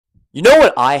You know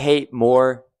what I hate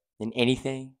more than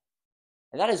anything?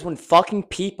 And that is when fucking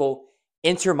people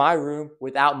enter my room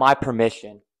without my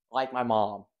permission, like my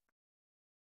mom.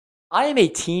 I am a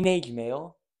teenage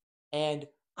male, and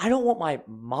I don't want my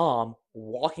mom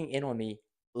walking in on me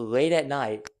late at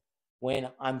night when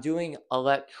I'm doing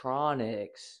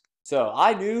electronics. So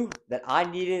I knew that I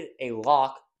needed a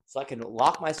lock so I can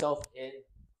lock myself in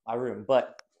my room.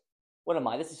 But what am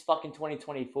I? This is fucking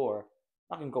 2024.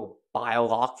 I'm not gonna go buy a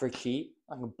lock for cheap.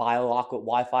 I'm gonna buy a lock with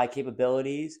Wi-Fi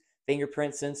capabilities,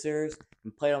 fingerprint sensors,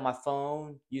 and play it on my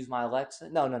phone. Use my Alexa.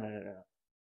 No, no, no, no, no.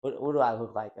 What do I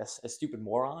look like? A stupid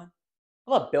moron?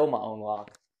 I'm gonna build my own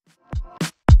lock.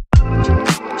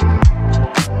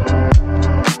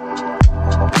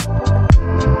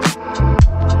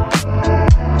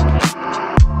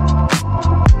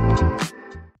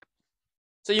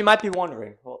 So you might be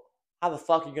wondering, well, how the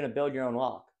fuck are you gonna build your own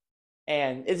lock?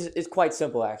 And it's quite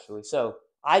simple actually. So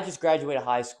I just graduated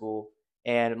high school,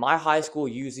 and my high school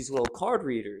used these little card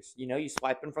readers. You know, you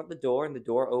swipe in front of the door, and the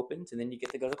door opens, and then you get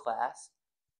to go to class.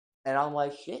 And I'm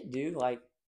like, shit, dude, like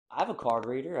I have a card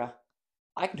reader.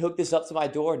 I can hook this up to my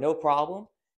door, no problem.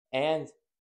 And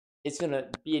it's gonna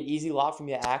be an easy lock for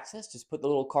me to access. Just put the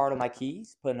little card on my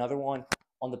keys, put another one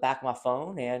on the back of my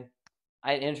phone, and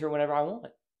I enter whenever I want.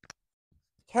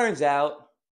 Turns out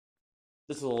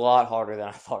this is a lot harder than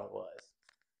I thought it was.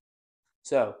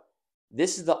 So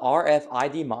this is the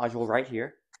RFID module right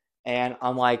here. And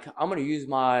I'm like, I'm going to use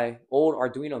my old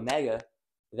Arduino Mega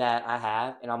that I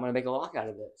have, and I'm going to make a lock out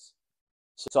of this.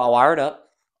 So I wire it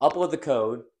up, upload the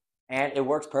code, and it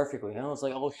works perfectly. And I was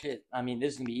like, oh shit, I mean,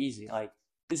 this is going to be easy. Like,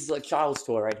 this is like child's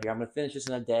toy right here. I'm going to finish this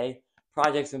in a day.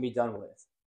 Project's going to be done with.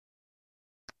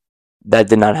 That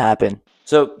did not happen.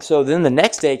 So then the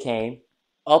next day came,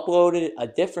 uploaded a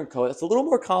different code. It's a little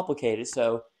more complicated.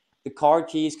 So the card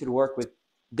keys could work with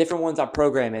different ones I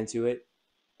program into it.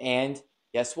 And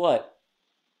guess what?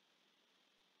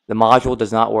 The module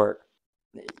does not work.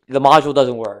 The module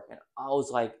doesn't work. And I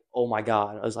was like, oh my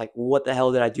God. I was like, what the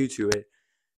hell did I do to it?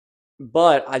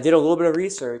 But I did a little bit of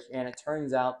research, and it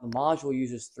turns out the module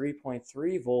uses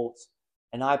 3.3 volts,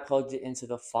 and I plugged it into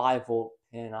the 5-volt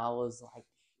pin. I was like,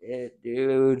 shit,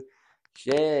 dude.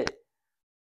 Shit.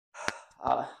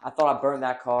 I thought I burned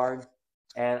that card,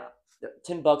 and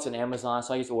 $10 on Amazon,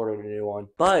 so I just ordered a new one.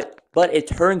 But it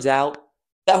turns out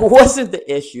that wasn't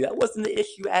the issue. That wasn't the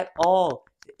issue at all.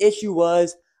 The issue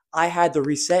was I had the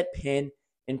reset pin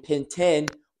in pin 10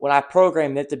 when I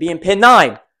programmed it to be in pin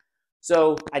 9.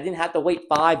 So I didn't have to wait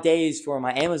 5 days for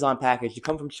my Amazon package to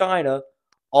come from China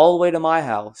all the way to my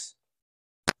house.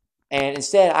 And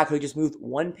instead, I could just move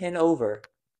one pin over.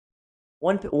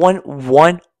 One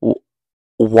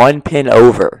pin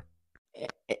over.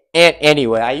 And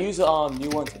anyway, I use new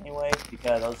ones anyway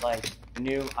because I was like,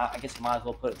 I guess I might as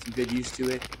well put some good use to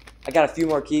it. I got a few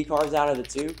more key cards out of it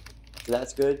too, so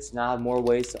that's good. So now I have more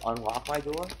ways to unlock my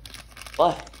door.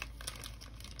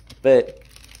 But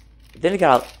then it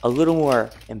got a little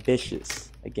more ambitious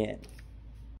again.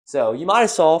 So you might have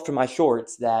saw from my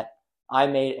shorts that I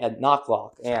made a knock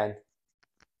lock, and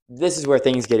this is where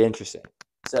things get interesting.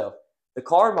 So the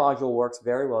card module works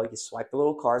very well. You can swipe the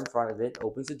little card in front of it,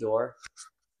 opens the door.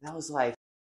 And I was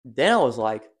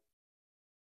like,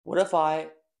 what if I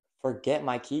forget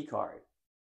my key card?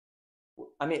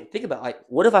 I mean, think about it, like,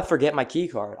 what if I forget my key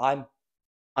card?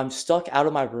 I'm stuck out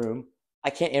of my room. I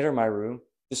can't enter my room.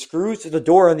 The screws to the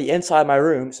door on the inside of my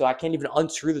room, so I can't even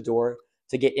unscrew the door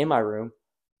to get in my room.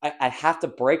 I have to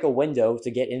break a window to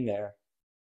get in there.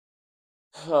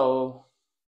 So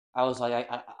I was like,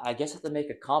 I guess I have to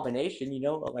make a combination, you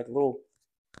know, like a little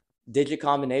digit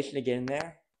combination to get in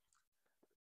there.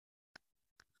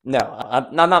 No,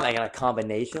 I'm not making a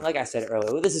combination. Like I said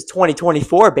earlier, this is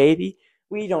 2024, baby.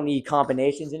 We don't need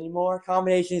combinations anymore.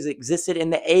 Combinations existed in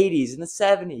the 80s and the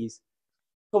 70s.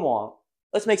 Come on.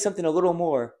 Let's make something a little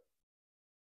more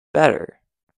better.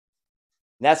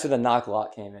 And that's where the knock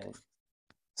lock came in.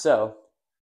 So,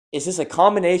 is this a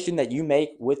combination that you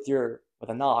make with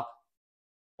a knock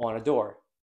on a door?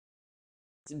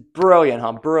 It's brilliant,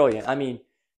 huh? Brilliant. I mean,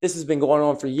 this has been going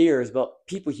on for years, but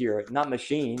people hear it, not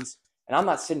machines. And I'm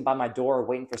not sitting by my door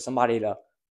waiting for somebody to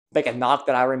make a knock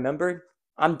that I remembered.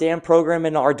 I'm damn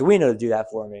programming an Arduino to do that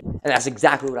for me. And that's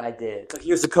exactly what I did. So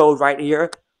here's the code right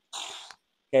here.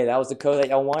 Okay, that was the code that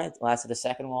y'all wanted. It lasted a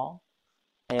second long.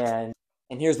 And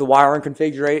here's the wiring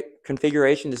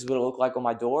configuration. This is what it looked like on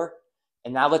my door.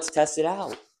 And now let's test it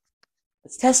out.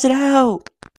 Let's test it out.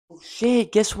 Oh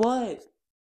shit, guess what?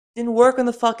 Didn't work on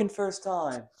the fucking first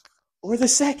time. Or the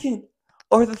second.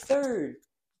 Or the third.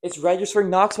 It's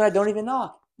registering knocks when I don't even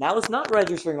knock. Now it's not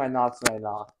registering my knocks when I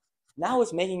knock. now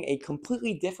it's making a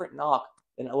completely different knock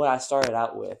than what I started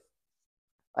out with.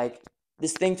 Like,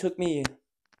 this thing took me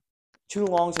too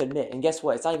long to admit, and guess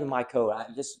what? It's not even my code. I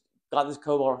just got this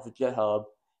code off of GitHub,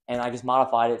 and I just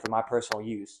modified it for my personal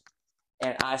use,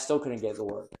 and I still couldn't get it to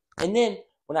work. And then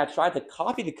when I tried to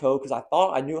copy the code because I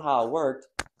thought I knew how it worked,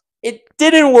 it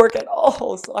didn't work at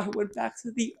all. So I went back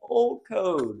to the old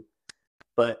code.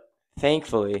 But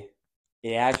thankfully,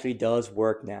 it actually does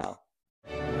work now.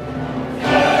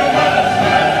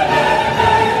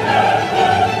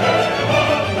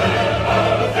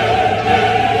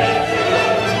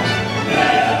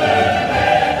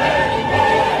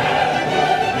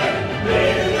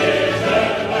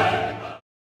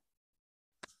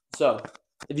 So,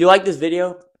 if you like this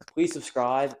video, please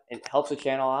subscribe. It helps the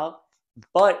channel out.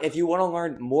 But if you want to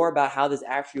learn more about how this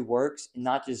actually works, and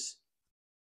not just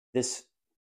this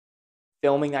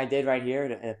filming I did right here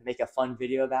to make a fun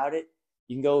video about it,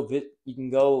 you can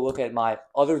go look at my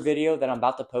other video that I'm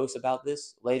about to post about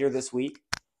this later this week,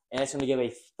 and it's going to give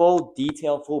a full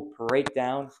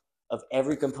breakdown of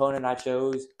every component I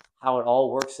chose, how it all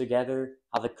works together,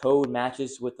 how the code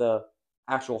matches with the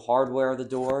actual hardware of the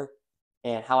door,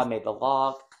 and how I made the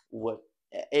lock.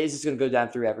 It's just going to go down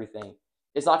through everything.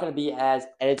 It's not going to be as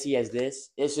edity as this.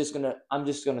 I'm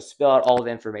just going to spill out all the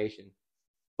information.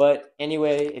 But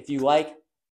anyway, if you like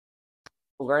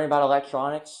learning about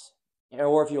electronics,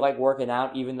 or if you like working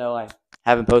out, even though I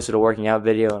haven't posted a working out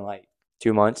video in like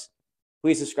 2 months,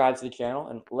 please subscribe to the channel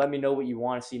and let me know what you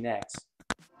want to see next.